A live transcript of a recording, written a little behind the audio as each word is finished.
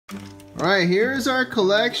Alright, here's our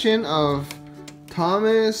collection of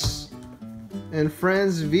Thomas and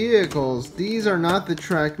Friends vehicles. These are not the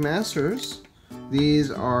Trackmasters.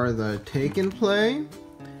 These are the Take and Play,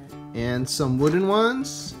 and some wooden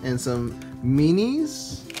ones, and some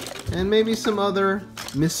minis, and maybe some other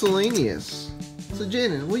miscellaneous. So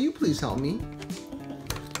Jaden, will you please help me?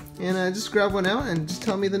 And just grab one out and just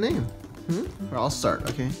tell me the name. Or I'll start,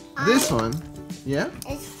 okay? This one, yeah?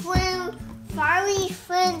 It's Fiery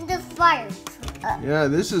Flynn the fire truck. Yeah,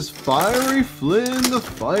 this is Fiery Flynn the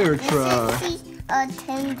fire truck. This is a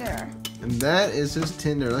Tinder. And that is his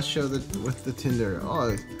Tinder. Let's show with the Tinder.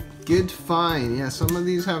 Oh, good find. Yeah, some of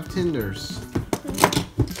these have Tinders.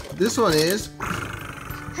 This one is...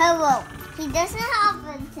 Hello. He doesn't have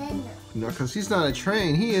a Tinder. No, because he's not a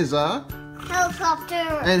train. He is a... Helicopter.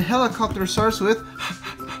 And helicopter starts with...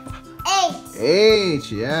 H.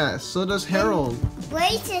 H, yeah. So does Harold.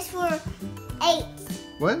 Blaze is for H.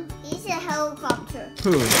 What? He's a helicopter.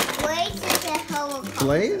 Who? Blaze is a helicopter.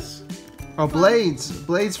 Blaze? Oh, Blades.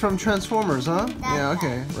 Blades from Transformers, huh? Yeah,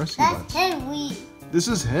 okay. Rescue That's bots. Henry. This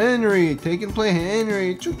is Henry. Take and Play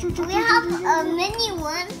Henry. We have a mini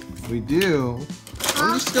one. We do.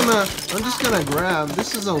 I'm just gonna grab.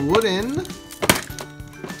 This is a wooden.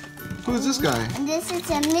 Who's this guy? And this is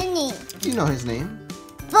a mini. You know his name.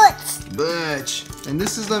 Butch. Butch. And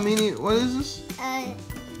this is the mini. What is this?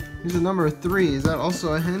 He's a number 3. Is that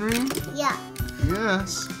also a Henry? Yeah.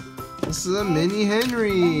 Yes. This is a mini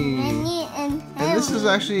Henry. Mini and Henry. And this is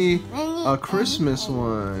actually Mini a Christmas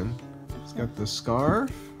one. It's got the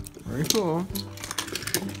scarf. Very cool.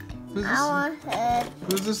 Who's I want it.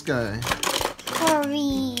 Who's this guy?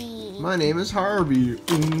 Harvey. My name is Harvey.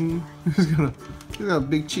 He's got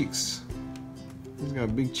big cheeks. He's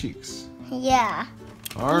got big cheeks. Yeah.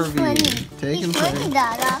 Harvey. Take and Play. He's funny,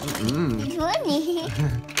 Dada. He's funny.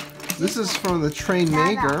 This is from the Train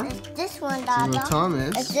Dada, Maker. it's this one, This is Dada. a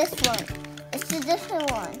Thomas. It's this one. It's a different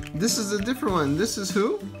one. This is a different one. This is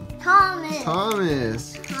who? Thomas.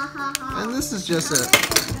 Thomas. Ha ha ha. And this is just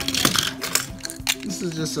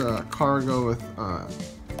a cargo with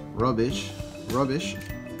rubbish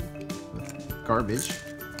with garbage.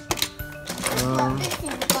 It's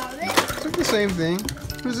like the same thing.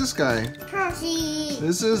 Who's this guy? Percy.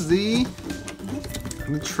 This is the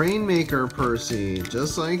Train Maker Percy.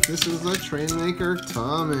 Just like this is the Train Maker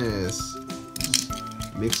Thomas.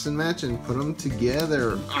 Mix and match and put them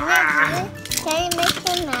together. Can you make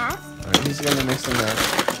the math? Alright, he's gonna mix and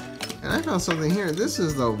match. And I found something here. This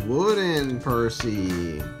is the wooden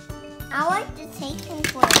Percy. I like the Take and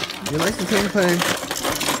Play. You like the Take and Play?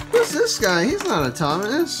 Who's this guy? He's not a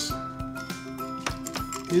Thomas.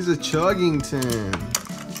 He's a Chuggington.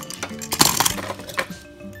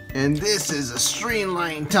 And this is a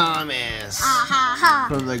Streamline Thomas. Ha ha ha.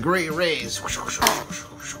 From the Great Race.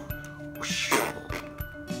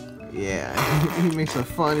 Yeah, he makes a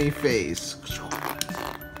funny face.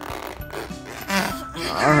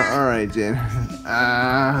 Alright, Jen.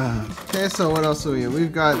 Okay, so what else do we have?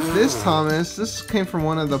 We've got this Thomas. This came from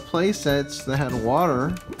one of the play sets that had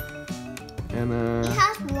water. And He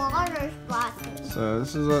has water spots. so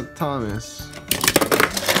this is a Thomas.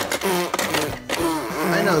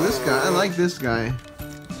 I know this guy. I like this guy.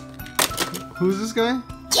 Who's this guy?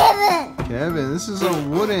 Kevin. Kevin. This is a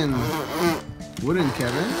wooden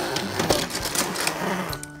Kevin.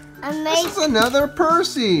 This is another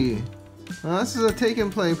Percy. This is a Take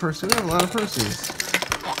and Play Percy. We have a lot of Percys.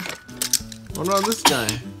 What about this guy?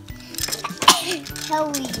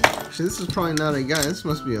 Kelly. Actually, this is probably not a guy. This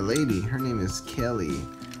must be a lady. Her name is Kelly.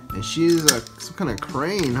 And she's some kind of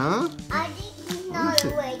crane, huh? I think he's not a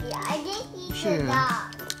lady. I think he's a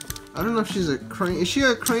dog. I don't know if she's a crane. Is she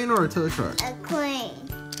a crane or a tow truck? A crane.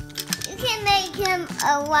 You can make him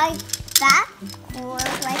a like that or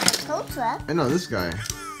like a tow truck. I know this guy.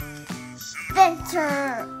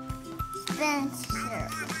 Spencer.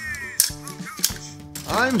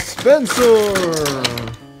 I'm Spencer!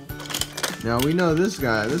 Now we know this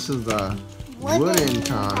guy. This is the wooden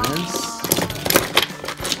Thomas.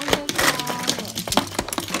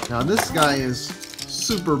 Now this guy is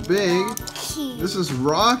super big. This is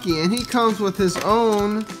Rocky, and he comes with his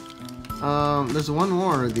own. There's one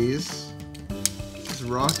more of these. This is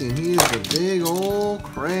Rocky, and he is a big old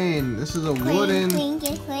crane. This is a wooden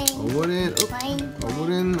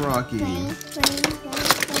Rocky.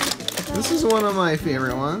 This is one of my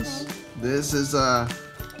favorite ones. This is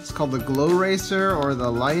it's called the Glow Racer or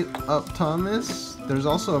the Light Up Thomas. There's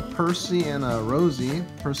also a Percy and a Rosie.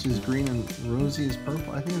 Percy's green and Rosie is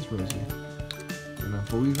purple. I think it's Rosie. I don't know,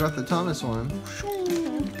 but we've got the Thomas one.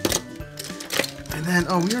 And then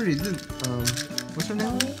we already did. What's her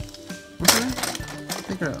name?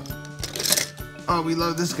 I think Oh, we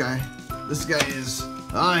love this guy. This guy is,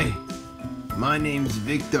 hi, my name's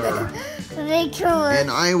Victor. Victor.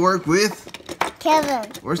 And I work with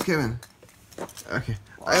Kevin. Where's Kevin? Okay.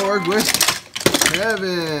 I work with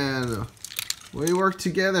Kevin. We work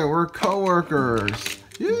together. We're co-workers.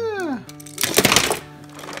 Yeah.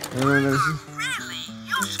 And then there's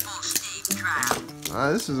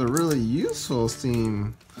this is a really useful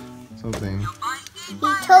Steam something.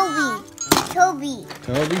 Toby.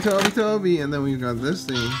 Toby. And then we've got this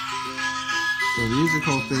thing. The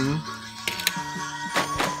musical thing.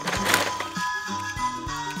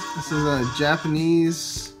 This is a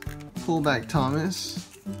Japanese pullback Thomas.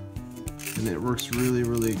 And it works really,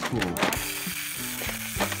 really cool.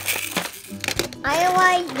 I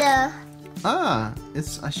like the... Ah,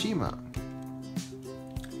 it's Ashima.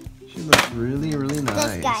 She looks really, really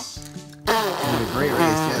nice. This guy. And a great race.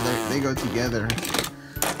 Yeah, they go together.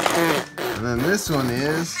 And then this one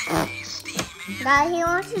is... Guy, he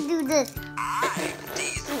wants to do this.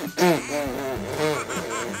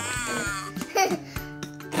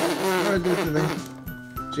 What do I do today?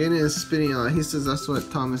 Jaden is spitting on it. He says that's what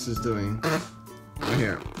Thomas is doing. Right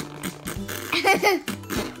here.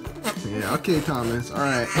 Yeah, okay, Thomas.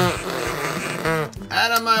 Alright.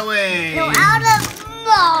 Out of my way! No, out of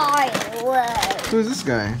my way. Who's this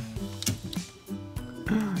guy?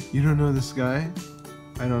 You don't know this guy?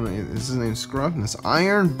 I don't know. Is his name Scruff? And it's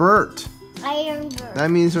Iron Bert. Iron Bird. That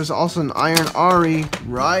means there's also an Iron Ari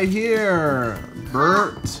right here.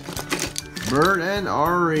 Bert and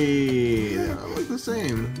Ari. They don't look the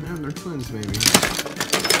same. Yeah, they're twins, maybe.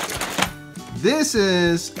 This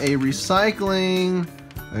is a recycling,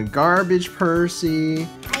 a garbage Percy,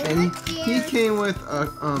 and he came with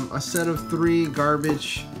a set of 3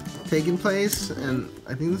 garbage taking place, and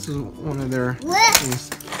I think this is one of their things.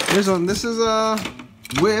 Here's one. This is a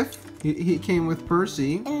Whiff. He came with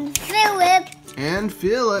Percy. And Philip. And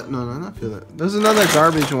Philip. No, not Philip. There's another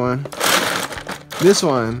garbage one. This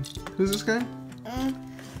one. Who's this guy?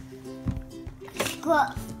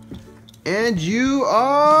 Scruff. And you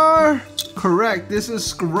are correct. This is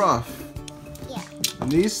Scruff. Yeah.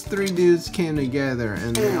 And these 3 dudes came together,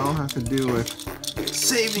 and they all have to do with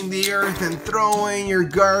saving the earth and throwing your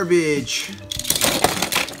garbage.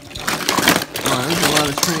 Oh, there's a lot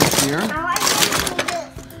of trains here. I like to do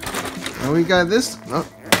this. And we got this. Oh,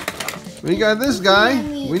 we got this guy.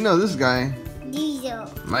 We know this guy. Diesel.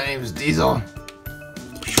 My name's Diesel.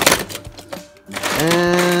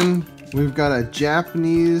 And we've got a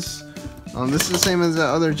Japanese. This is the same as the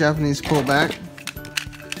other Japanese pullback.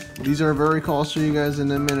 These are very cool. I'll show you guys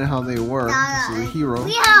in a minute how they work. This is a hero.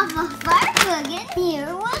 We have a fire truck in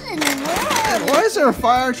here. What in the world? Why is there a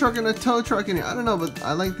fire truck and a tow truck in here? I don't know, but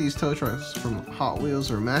I like these tow trucks from Hot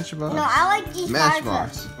Wheels or Matchbox. No, I like these fire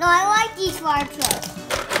trucks. No, I like these fire trucks.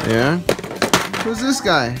 Yeah? Who's this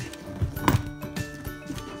guy?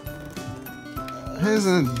 Here's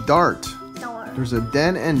a dart. There's a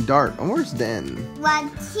Den and Dart. Oh, where's Den? Right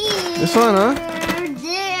here. This one, huh?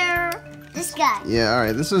 There. This guy. Yeah,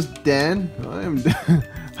 alright. This is Den.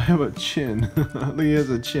 I have a chin. Look, he has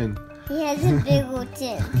a chin. He has a big old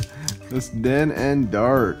chin. This Den and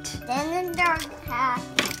Dart. Den and Dart pack.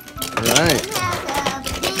 Alright.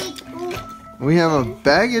 We have a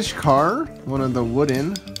baggage car. One of the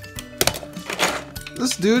wooden.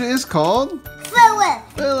 This dude is called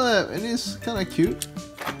Philip. And he's kind of cute.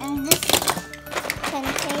 And this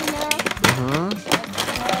container.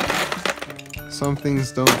 Some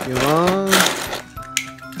things don't belong.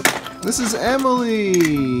 This is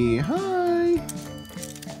Emily. Hi.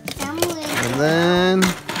 Emily. And then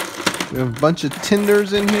we have a bunch of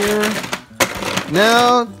Tinders in here.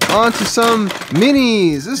 Now on to some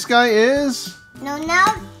minis. This guy is. No,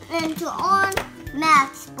 now into on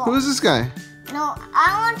Matchbox. Who is this guy? No,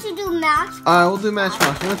 I want to do Matchbox. We'll do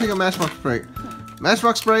Matchbox. We're gonna take a Matchbox break.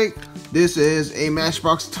 Matchbox break. This is a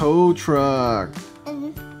Matchbox tow truck.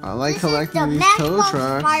 I like collecting these tow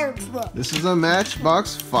trucks. Fire truck. This is a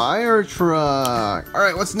Matchbox fire truck. All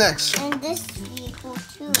right, what's next? And this vehicle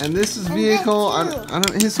too. And this is vehicle. I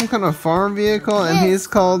don't. He's some kind of farm vehicle, and he's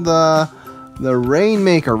called the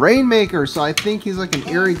Rainmaker. Rainmaker. So I think he's like an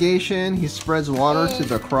irrigation. He spreads water to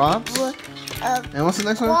the crops. And what's the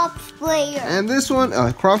next one? Crop sprayer. And this one,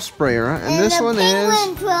 crop sprayer. And this one is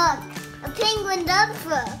a penguin dump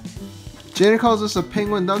truck. Jaden calls this a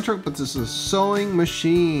penguin dump truck, but this is a sewing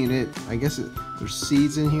machine. I guess there's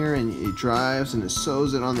seeds in here, and it drives and it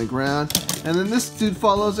sows it on the ground. And then this dude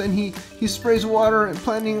follows, and he sprays water and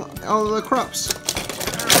planting all of the crops.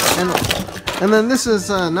 And then this is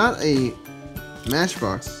not a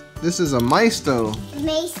Matchbox. This is a Maisto.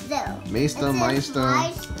 Maisto.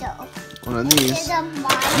 One of these.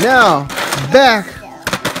 Now, back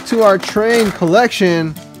to our train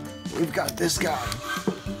collection. We've got this guy.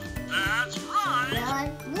 That's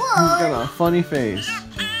right. He's got a funny face.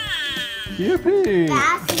 Yippee!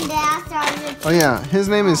 Oh yeah, his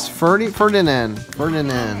name is Ferdinand.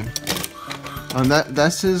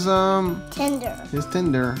 That's his Tinder. His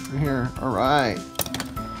Tinder right here. All right.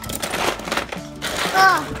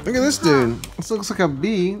 Oh, Look at this dude. This looks like a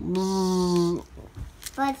bee.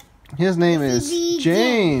 but His name is Busy Bee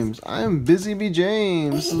James. I'm Busy Bee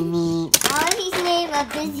James. his name is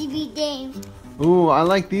Busy Bee James. Ooh, I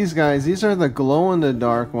like these guys. These are the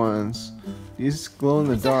glow-in-the-dark ones. These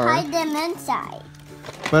glow-in-the-dark. Hide them inside.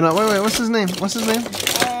 But wait, what's his name? What's his name?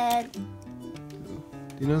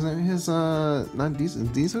 You know his name? His not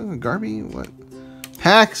Diesel, Garby, what?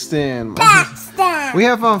 Paxton. Paxton. We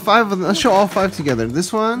have 5 of them. Let's show all 5 together.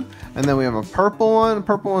 This one, and then we have a purple one. The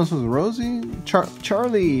purple one's with Rosie,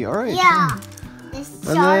 Charlie. All right. Yeah. This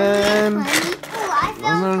And then I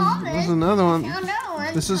found Thomas. there's another one. Found another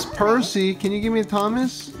one. This is Percy. Can you give me a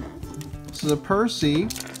Thomas? This is a Percy.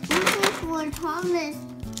 This is for Thomas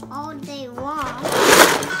all day long.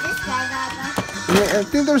 This guy got Yeah, I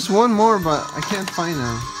think there's one more, but I can't find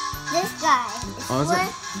him. this guy. Oh, is it?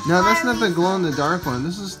 No, that's not the glow-in-the-dark one.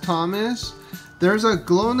 This is Thomas. There's a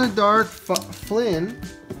glow-in-the-dark Flynn.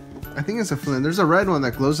 I think it's a Flynn. There's a red one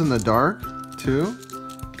that glows in the dark, too.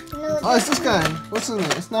 No, Oh, it's this guy. What's his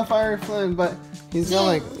name? It's not Fiery Flynn, but he's got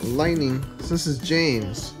like lightning. So this is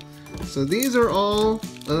James. So these are all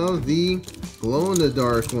of the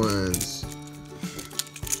glow-in-the-dark ones.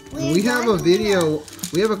 We have a video.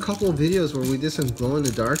 We have a couple of videos where we did some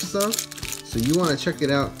glow-in-the-dark stuff. So you want to check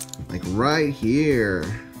it out, like right here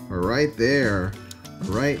or right there,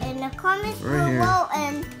 right. in the comments Right here. below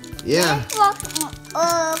and Yeah.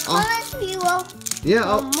 comments below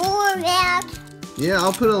Yeah. for more that. Yeah,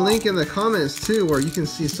 I'll put a link in the comments too where you can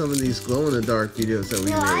see some of these glow-in-the-dark videos that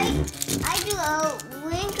we No, made. I do a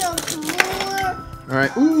link of more.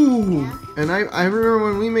 Alright, ooh! And I remember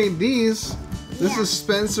when we made these, this Yeah. is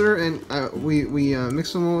Spencer, and we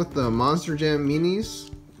mixed them with the Monster Jam minis.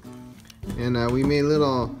 And we made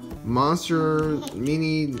little monster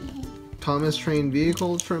mini Thomas Train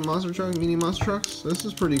vehicle, monster truck, mini monster trucks. This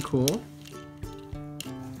is pretty cool.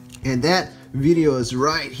 And that video is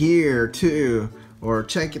right here too. Or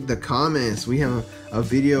check the comments. We have a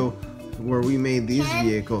video where we made these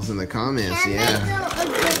vehicles in the comments. Yeah.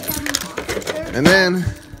 And then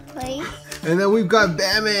we've got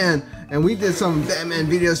Batman, and we did some Batman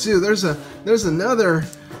videos too. There's another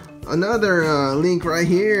link right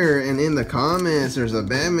here, and in the comments there's a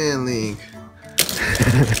Batman link.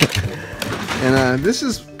 And this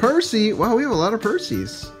is Percy. Wow, we have a lot of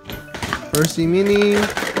Percys. Percy Mini.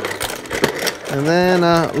 And then,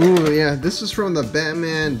 ooh, yeah, this is from the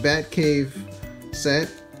Batman Batcave set.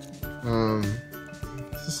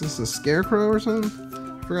 This is a Scarecrow or something?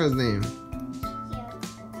 I forgot his name.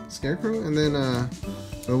 Scarecrow? And then,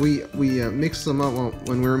 we mixed them up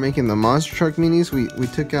when we were making the monster truck minis. We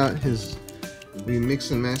took out we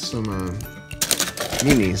mixed and matched some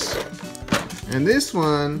minis. And this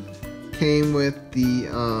one came with the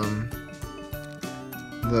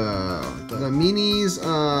minis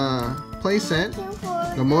playset,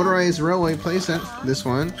 the motorized railway playset. This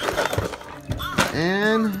one,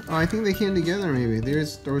 and I think they came together. Maybe there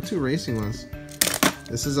were 2 racing ones.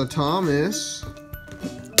 This is a Thomas.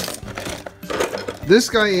 This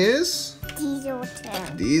guy is Diesel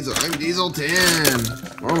 10. Diesel. I'm Diesel 10.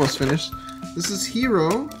 We're almost finished. This is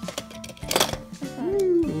Hero.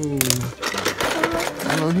 Ooh.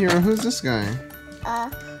 I don't know Hero. Who's this guy?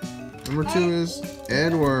 Number 2 is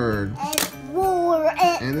Edward.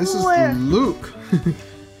 And this is Luke.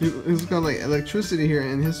 He's got like electricity here,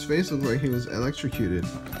 and his face looks like he was electrocuted.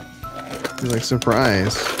 He's like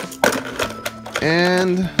surprised.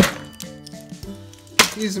 And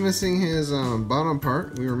he's missing his bottom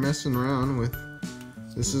part. We were messing around with.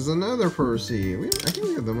 This is another Percy. I think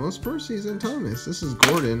we have the most Percys in Thomas. This is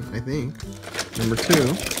Gordon, I think. Number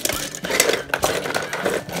 2.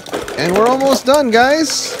 And we're almost done,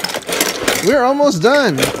 guys. We're almost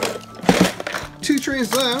done. 2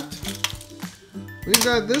 trains left. We've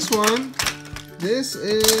got this one. This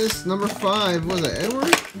is number 5. Was it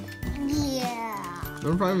Edward? Yeah.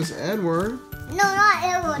 Number 5 is Edward. No, not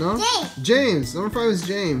Edward. No? James. James. Number 5 is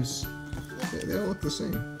James. They all look the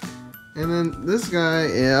same. And then this guy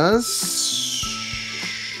is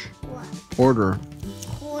What? Porter.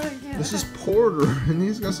 Porter. This is Porter, and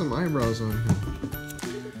he's got some eyebrows on him.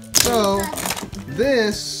 So,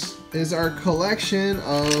 this is our collection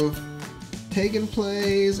of take and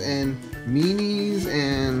plays and minis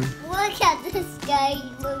and Look at this guy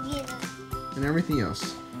looking at everything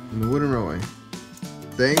else. and the wooden railway.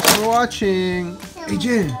 Thanks for watching. Hey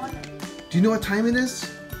Jen, do you know what time it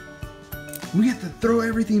is? We have to throw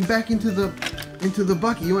everything back into the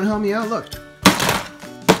bucket. You want to help me out? Look.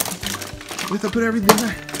 We have to put everything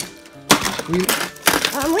back.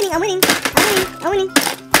 I'm winning.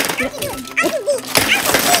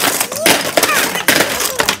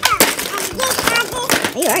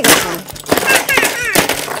 You are good one.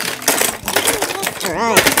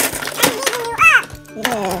 Alright.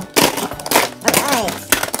 Yeah. Alright.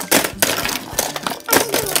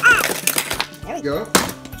 There we go.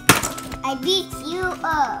 I beat you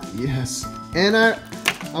up. Yes. And I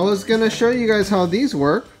was gonna show you guys how these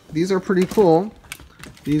work. These are pretty cool.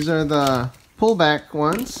 These are the pullback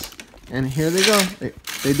ones. And here they go.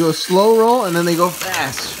 They do a slow roll and then they go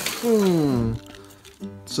fast. Boom.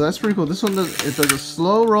 So that's pretty cool. This one does a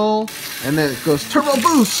slow roll and then it goes turbo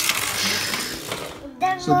boost.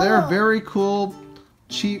 So they're very cool,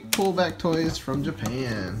 cheap pullback toys from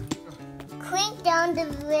Japan. Click down the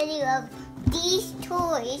video of these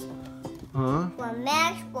toys from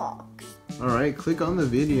Matchbox. Alright, click on the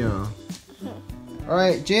video.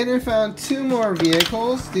 Alright, Jaden found 2 more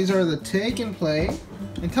vehicles. These are the Take and Play.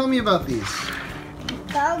 And tell me about these.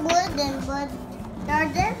 They're wooden, but they're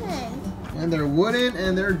different. And they're wooden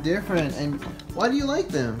and they're different. And why do you like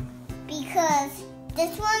them? Because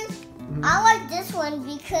this one, I like this one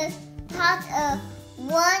because it has a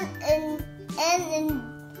 1 and N and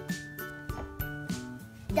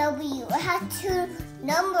W. It has 2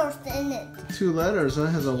 numbers in it. 2 letters, huh?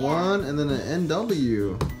 It has a 1 and then an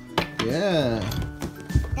NW. Yeah.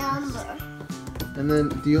 Number. And then,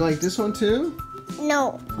 do you like this one too?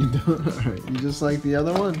 No. You don't? Alright, you just like the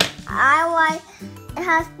other one? I like, it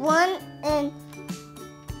has 1 and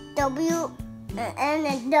W and N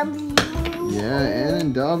and W. Yeah, N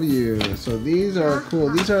and W. So these are cool.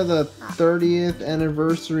 These are the 30th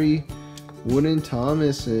anniversary wooden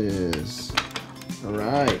Thomases.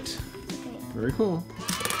 Alright. Very cool.